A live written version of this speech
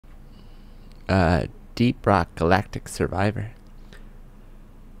uh, Deep Rock Galactic Survivor.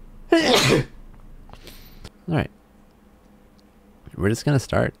 Alright. We're just gonna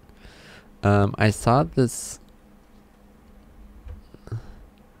start. I saw this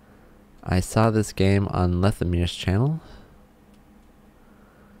game on Lethamir's channel.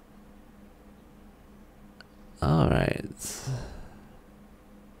 Alright.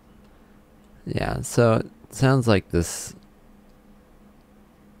 Yeah, so it sounds like this.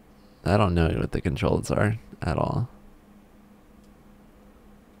 I don't know what the controls are at all.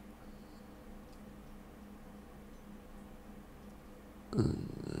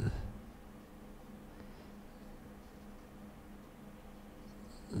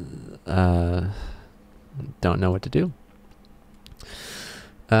 Don't know what to do.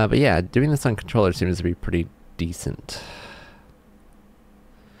 But yeah, doing this on controller seems to be pretty decent.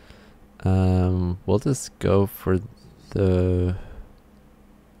 We'll just go for the...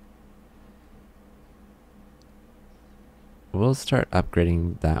 We'll start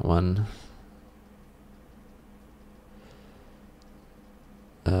upgrading that one.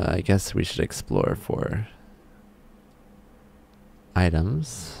 I guess we should explore for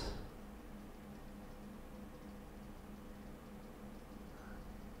items.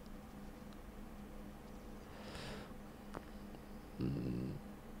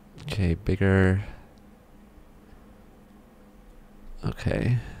 Okay, bigger.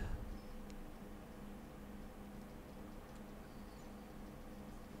 Okay.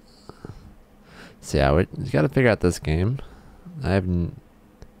 So yeah, we gotta figure out this game. I haven't...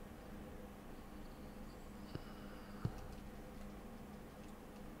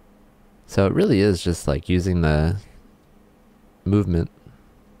 So it really is just like using the movement.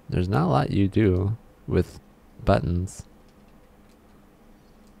 There's not a lot you do with buttons.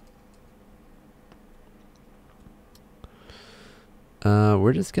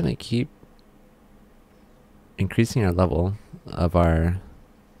 We're just gonna keep increasing our level of our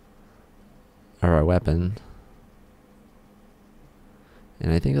weapon,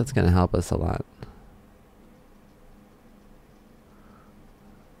 and I think that's gonna help us a lot.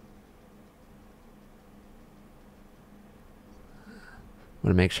 I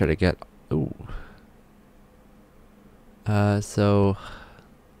want to make sure to get... Ooh. So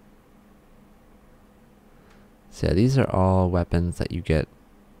yeah, these are all weapons that you get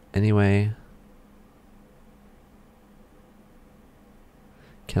anyway.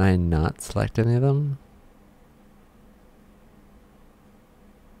 Can I not select any of them?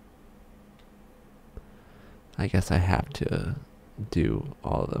 I guess I have to do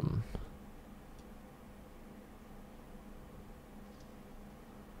all of them.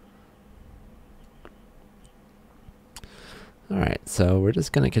 Alright, so we're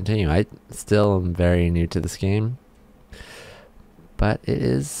just going to continue. I still am very new to this game, but it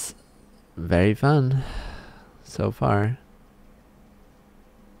is very fun so far.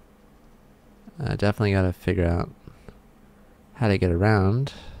 I definitely got to figure out how to get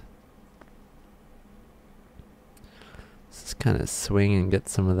around. Let's just kind of swing and get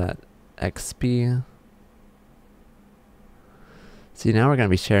some of that XP. See, now we're going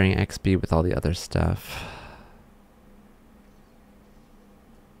to be sharing XP with all the other stuff.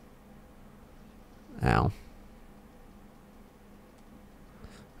 Ow.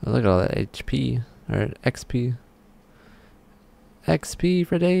 Oh, look at all that HP, or XP. XP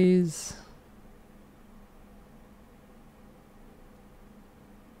for days.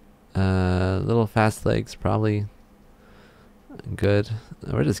 Little fast legs, probably good.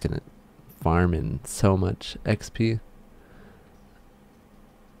 We're just gonna farm in so much XP.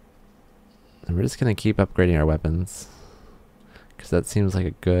 And we're just gonna keep upgrading our weapons, because that seems like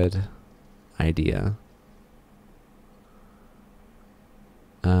a good idea.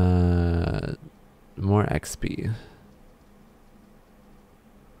 More XP.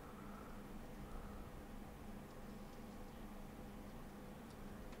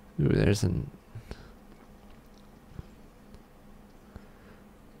 Ooh, there's an...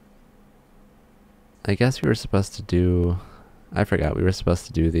 I guess we were supposed to do... I forgot, we were supposed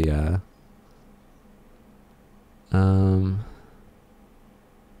to do the,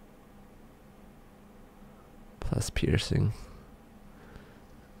 plus piercing.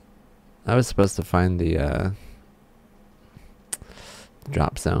 I was supposed to find the,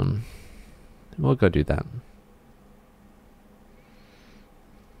 drop zone. We'll go do that.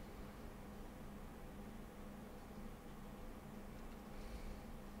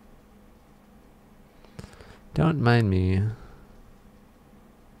 Don't mind me.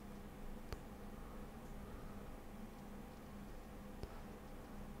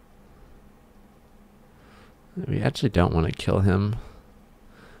 We actually don't want to kill him,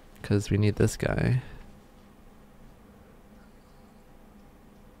 because we need this guy.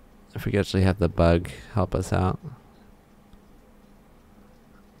 If we could actually have the bug help us out.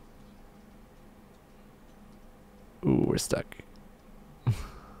 Ooh, we're stuck.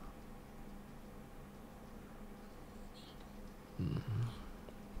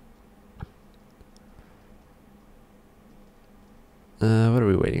 What are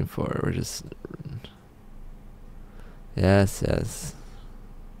we waiting for? We're just... Yes, yes.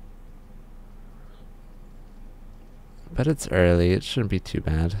 But it's early, it shouldn't be too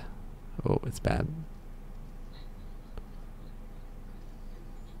bad. Oh, it's bad.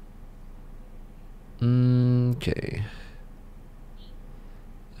 Okay.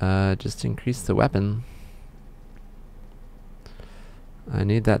 Just increase the weapon. I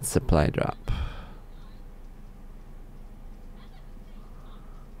need that supply drop.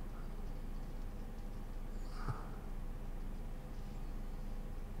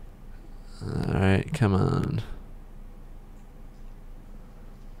 Alright, come on.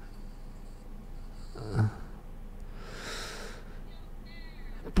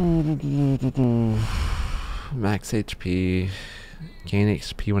 Max HP. Gain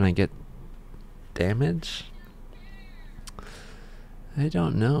HP when I get damage? I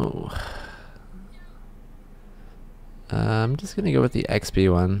don't know. I'm just gonna go with the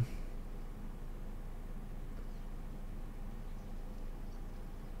XP one.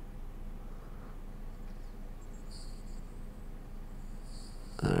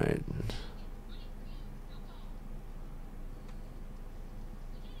 Alright.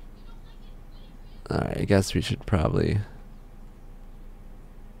 Alright, I guess we should probably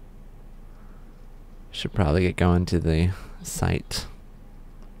get going to the site.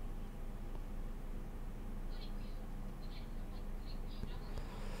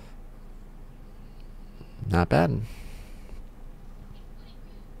 Not bad.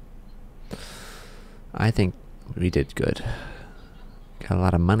 I think we did good. Got a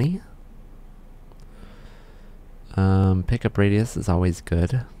lot of money. Pickup radius is always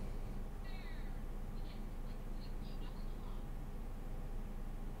good.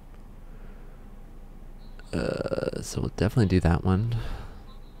 So we'll definitely do that one.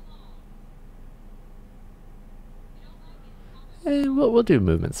 And we'll do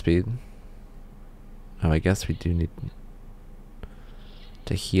movement speed. Oh, I guess we do need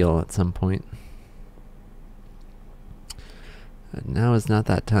to heal at some point. Now is not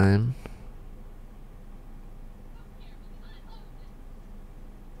that time.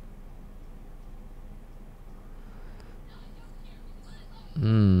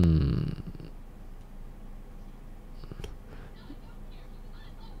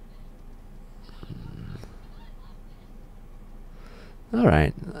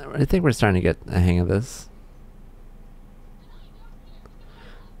 Alright, I think we're starting to get a hang of this.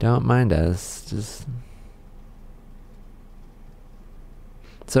 Don't mind us, just...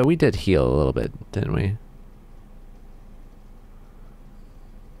 So we did heal a little bit, didn't we?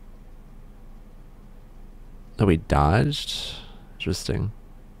 Oh, we dodged? Interesting.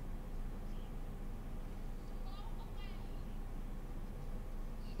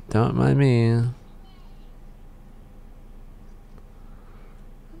 Don't mind me.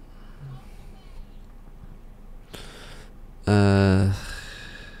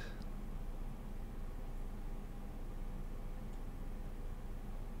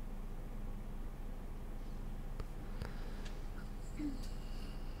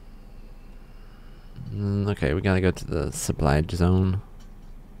 Okay, we gotta go to the supply zone.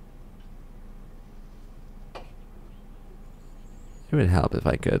 It would help if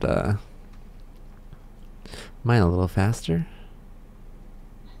I could mine a little faster.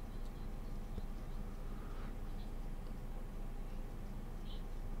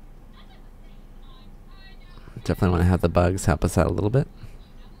 Definitely want to have the bugs help us out a little bit.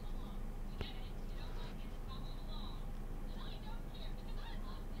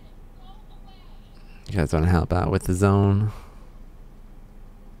 You guys want to help out with the zone?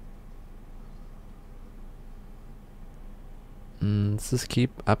 Let's just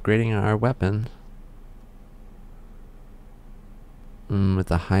keep upgrading our weapon. With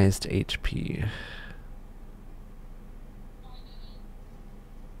the highest HP.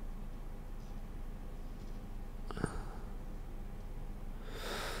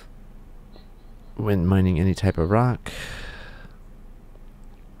 When mining any type of rock.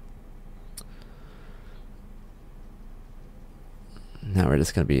 Now we're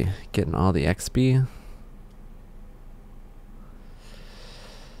just going to be getting all the XP.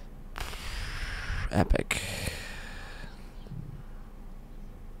 Epic.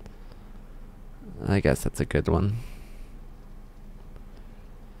 I guess that's a good one.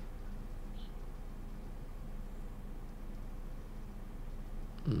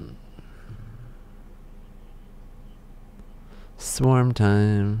 Swarm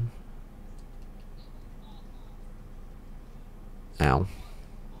time. Ow.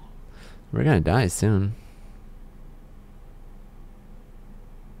 We're gonna die soon.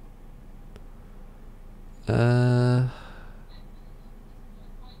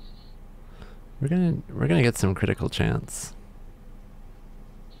 We're gonna get some critical chance.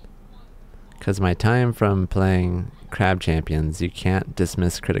 Cause my time from playing Crab Champions, you can't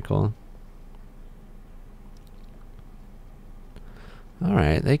dismiss critical.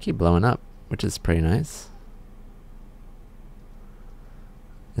 Alright, they keep blowing up, which is pretty nice.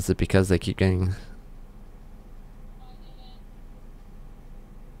 Is it because they keep getting...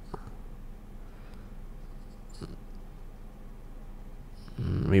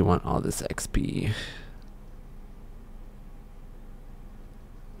 We want all this XP.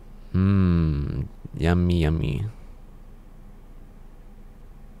 Yummy, yummy.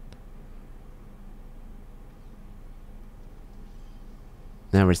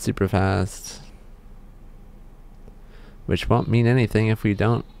 Now we're super fast. Which won't mean anything if we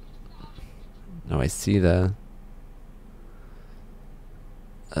don't... Oh, I see the...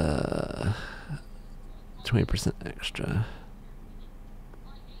 20% extra.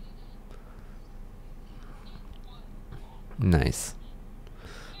 Nice.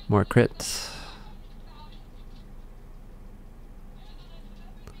 More crits.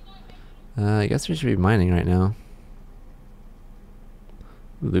 I guess we should be mining right now.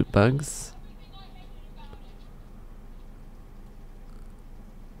 Loot bugs.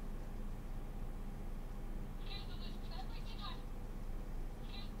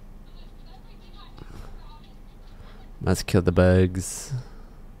 Must kill the bugs.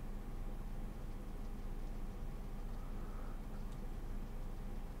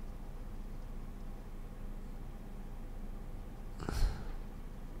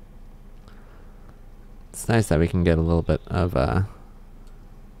 It's nice that we can get a little bit of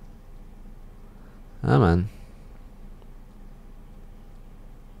come on.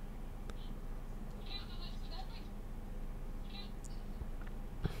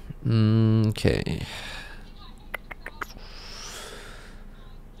 Okay.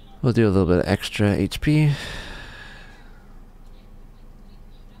 We'll do a little bit of extra HP.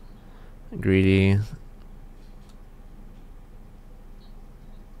 Greedy.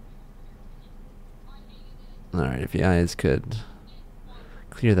 Alright, if you guys could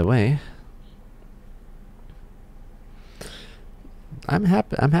clear the way. I'm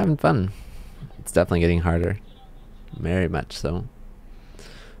happy. I'm having fun. It's definitely getting harder. Very much so.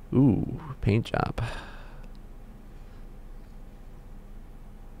 Ooh, paint job.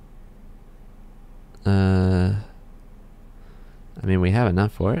 I mean, we have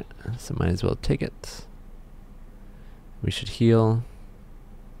enough for it, so might as well take it. We should heal.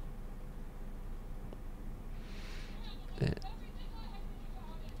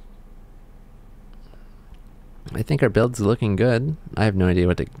 I think our build's looking good. I have no idea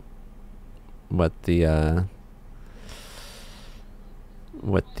what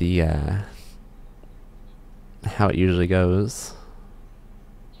how it usually goes.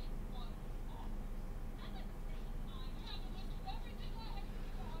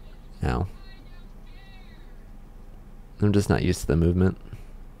 Ow. I'm just not used to the movement.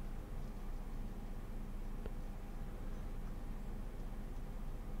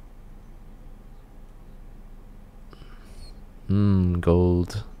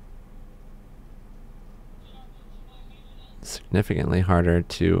 Gold. Significantly harder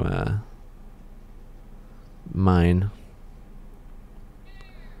to mine.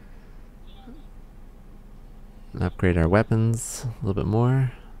 Upgrade our weapons a little bit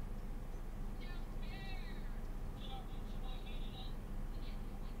more.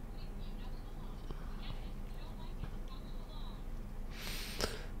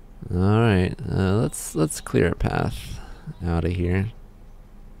 Alright, let's clear a path out of here.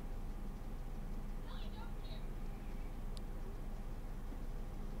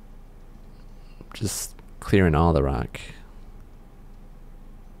 Just clearing all the rock.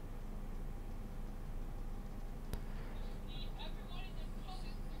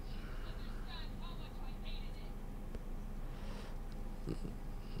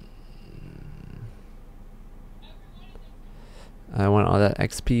 I want all that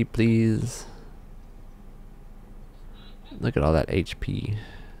XP, please. Look at all that HP.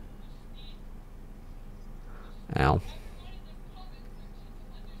 Ow.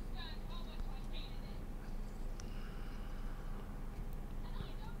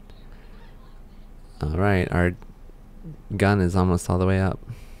 Alright, our gun is almost all the way up.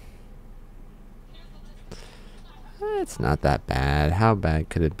 It's not that bad. How bad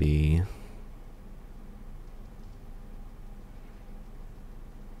could it be?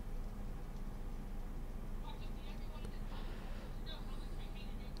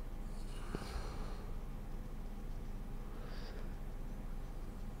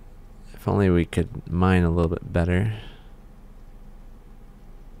 If only we could mine a little bit better.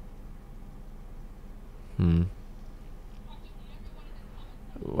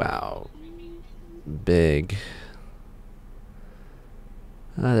 Wow. Big.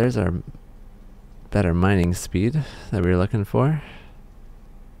 There's our better mining speed that we were looking for.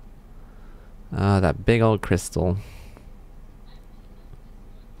 That big old crystal.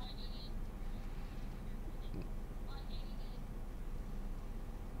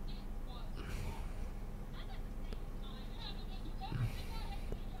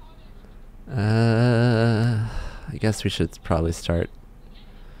 I guess we should probably start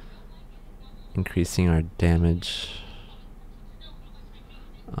increasing our damage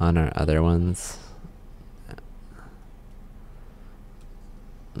on our other ones.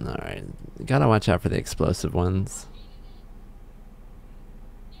 Alright, gotta watch out for the explosive ones.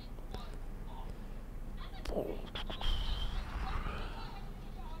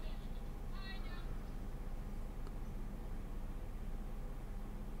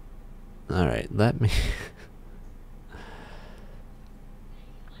 Alright, let me...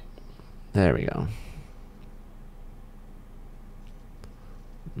 There we go.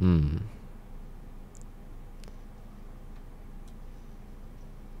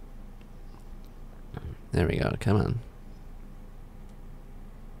 There we go, come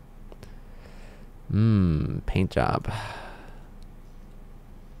on. Paint job.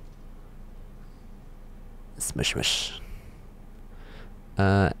 Smush smush.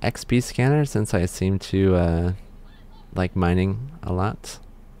 XP scanner, since I seem to like mining a lot.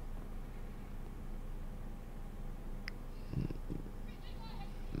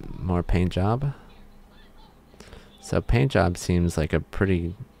 More paint job. So paint job seems like a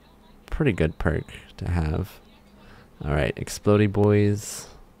pretty good perk to have. Alright, explodey boys.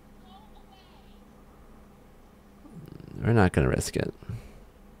 We're not gonna risk it.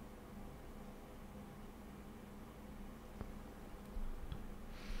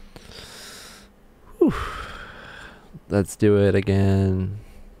 Whew. Let's do it again.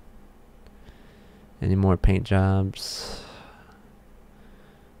 Any more paint jobs?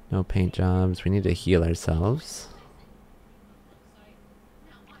 No paint jobs. We need to heal ourselves.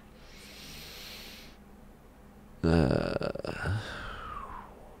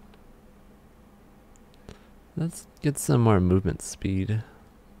 Let's get some more movement speed.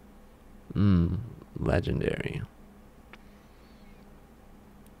 Legendary.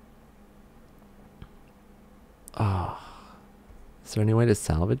 Oh. Is there any way to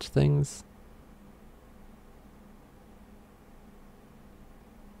salvage things?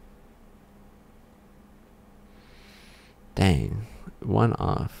 Dang. One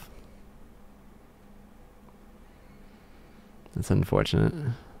off. That's unfortunate.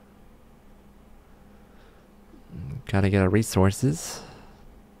 Gotta get our resources.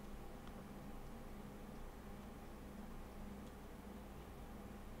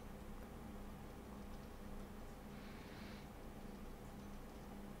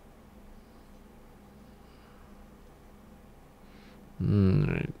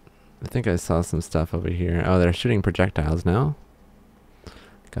 I think I saw some stuff over here. Oh, they're shooting projectiles now.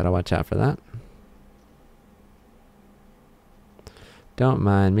 Gotta watch out for that. Don't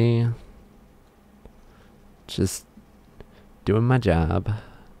mind me. Just doing my job.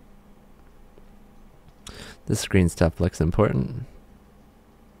 This green stuff looks important.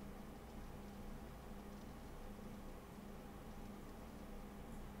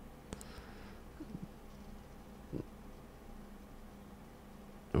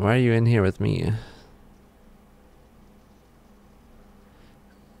 Why are you in here with me?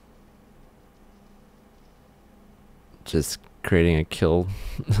 Just creating a kill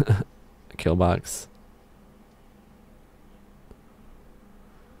kill box.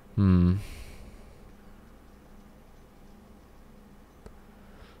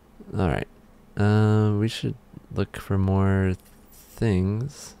 Alright. We should look for more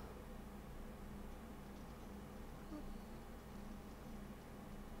things.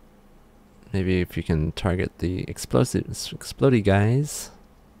 Maybe if you can target the explodey guys.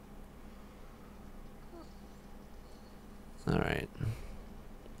 Alright.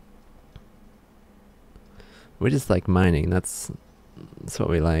 We just like mining, that's what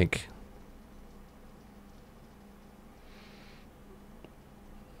we like.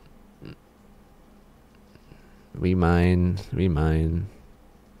 We mine.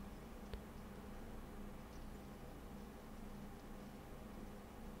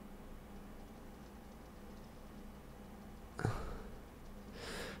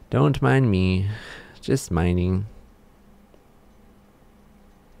 Don't mind me. Just mining.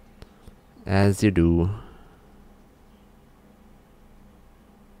 As you do.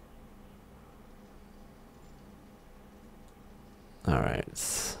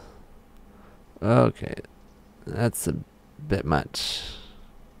 Alright. Okay. That's a bit much.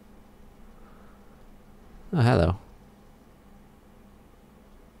 Oh, hello.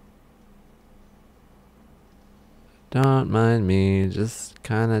 Don't mind me, just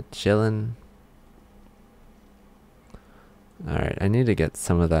kinda chillin'. Alright, I need to get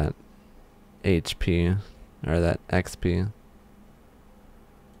some of that HP, or that XP.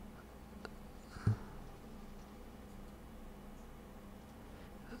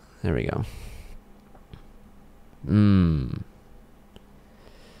 There we go.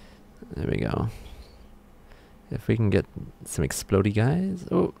 There we go. If we can get some explodey guys.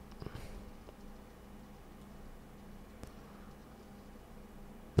 Oh.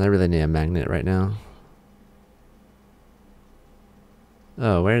 I really need a magnet right now.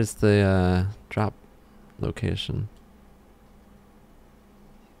 Oh, where's the drop location?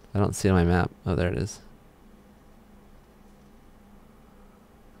 I don't see it on my map. Oh, there it is.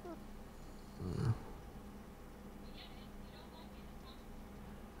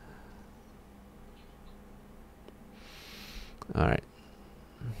 Alright.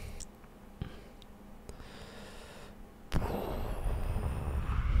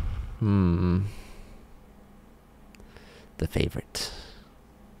 The favorite.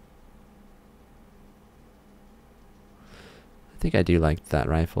 I think I do like that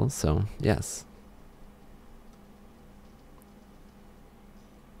rifle, so yes.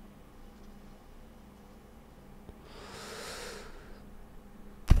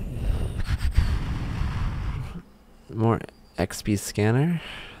 More XP scanner.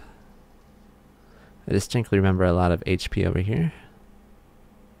 I distinctly remember a lot of HP over here.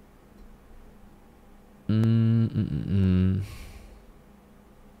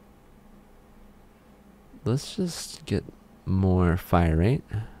 Let's just get more fire rate.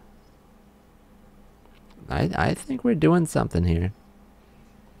 I think we're doing something here.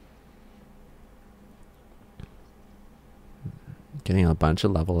 Getting a bunch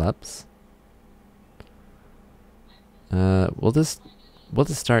of level ups. We'll just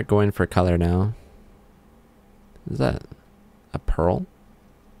start going for color now. Is that a pearl?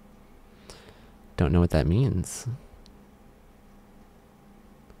 Don't know what that means.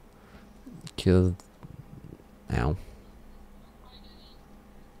 Kill. Ow.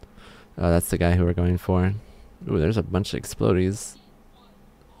 Oh, that's the guy who we're going for. Ooh, there's a bunch of explodies.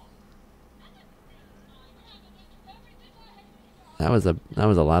 That was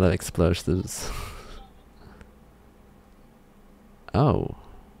a lot of explosives. Oh.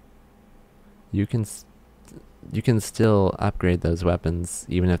 You can still upgrade those weapons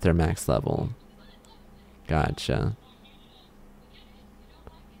even if they're max level. Gotcha.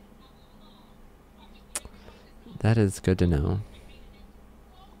 That is good to know.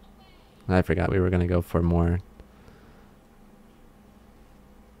 I forgot we were gonna go for more.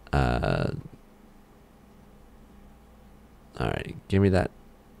 Alright, give me that.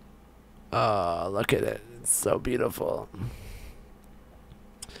 Oh, look at it. It's so beautiful.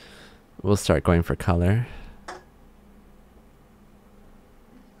 We'll start going for color.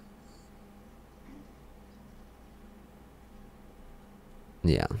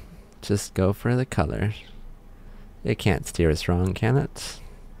 Yeah, just go for the color. It can't steer us wrong, can it?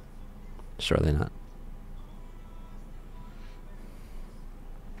 Surely not.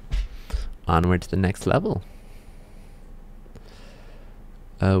 Onward to the next level.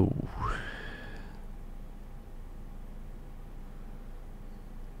 Oh.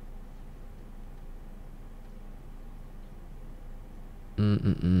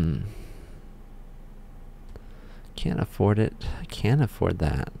 Can't afford it. I can't afford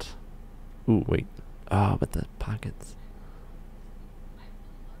that. Ooh, wait. Oh, but the pockets.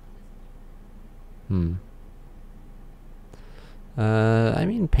 I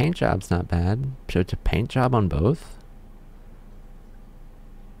mean, paint job's not bad. So to paint job on both?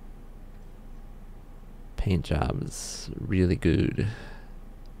 Paint job's really good.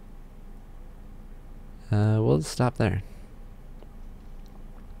 We'll stop there.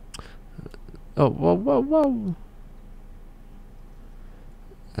 Oh, whoa, whoa, whoa!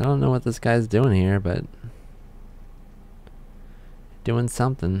 I don't know what this guy's doing here, but doing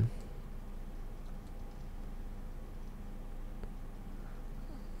something.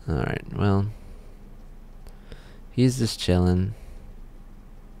 Alright, well, he's just chilling.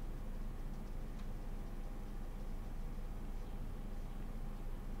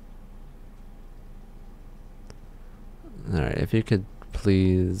 Alright, if you could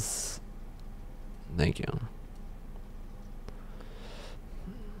please. Thank you.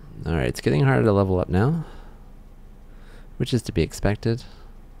 Alright, it's getting harder to level up now, which is to be expected.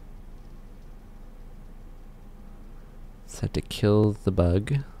 Just have to kill the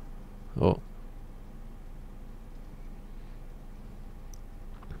bug. Oh.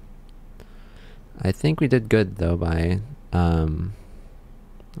 I think we did good though by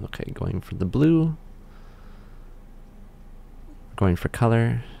okay, going for the blue. Going for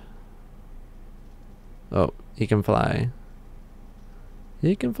color. Oh, he can fly.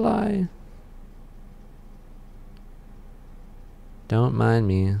 He can fly. Don't mind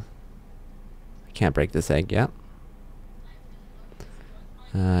me. I can't break this egg yet.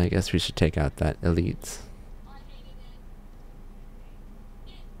 I guess we should take out that elite.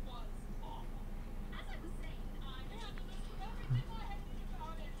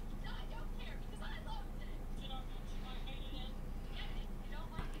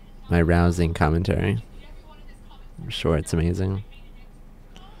 My rousing commentary. I'm sure it's amazing.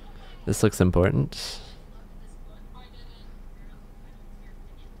 This looks important.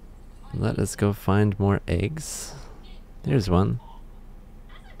 Let us go find more eggs. There's one.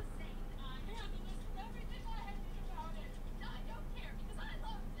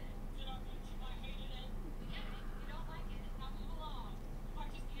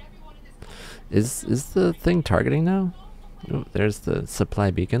 Is the thing targeting now? Oh, there's the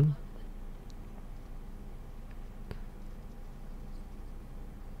supply beacon.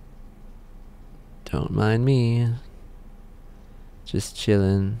 Don't mind me. Just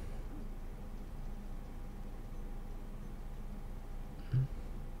chillin'.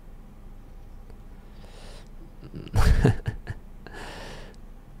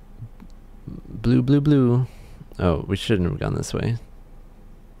 Blue, blue, blue. Oh, we shouldn't have gone this way.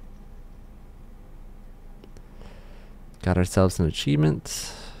 Got ourselves an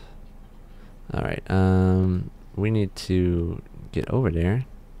achievement. Alright, we need to get over there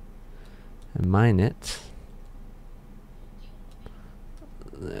and mine it.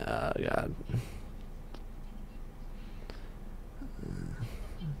 Oh god.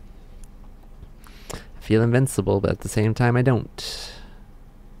 I feel invincible, but at the same time I don't.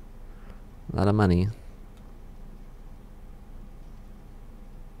 A lot of money.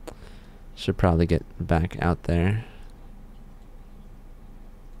 Should probably get back out there.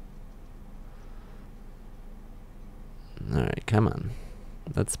 Alright, come on.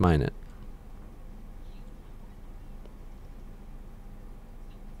 Let's mine it.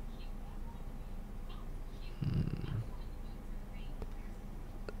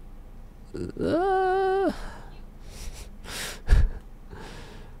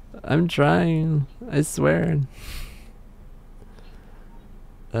 I'm trying, I swear.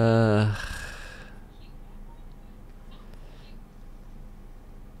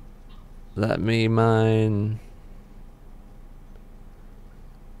 Let me mine.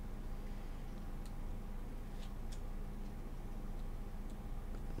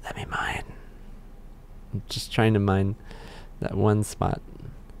 Let me mine. I'm just trying to mine that one spot.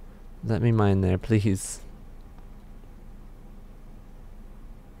 Let me mine there, please.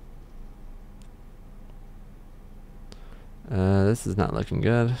 This is not looking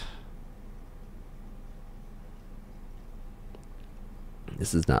good.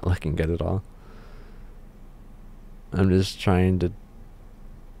 This is not looking good at all. I'm just trying to...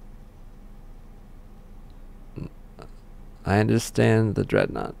 I understand the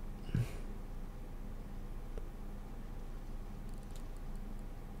dreadnought.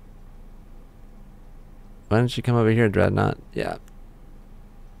 Why don't you come over here, dreadnought? Yeah.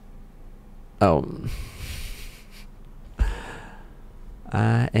 Oh.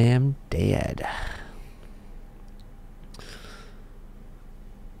 I am dead.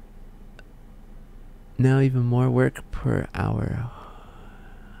 Now even more work per hour.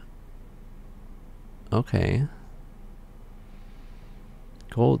 Okay.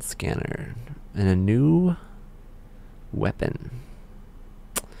 Gold scanner and a new weapon.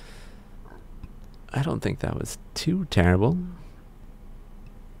 I don't think that was too terrible,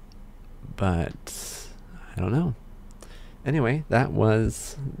 but I don't know. Anyway, that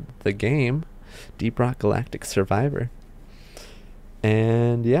was the game, Deep Rock Galactic Survivor.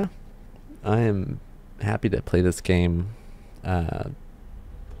 And yeah, I am happy to play this game kind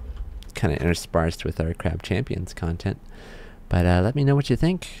of interspersed with our Crab Champions content. But let me know what you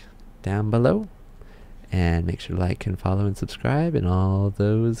think down below. And make sure to like and follow and subscribe and all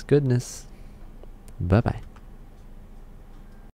those goodness. Bye-bye.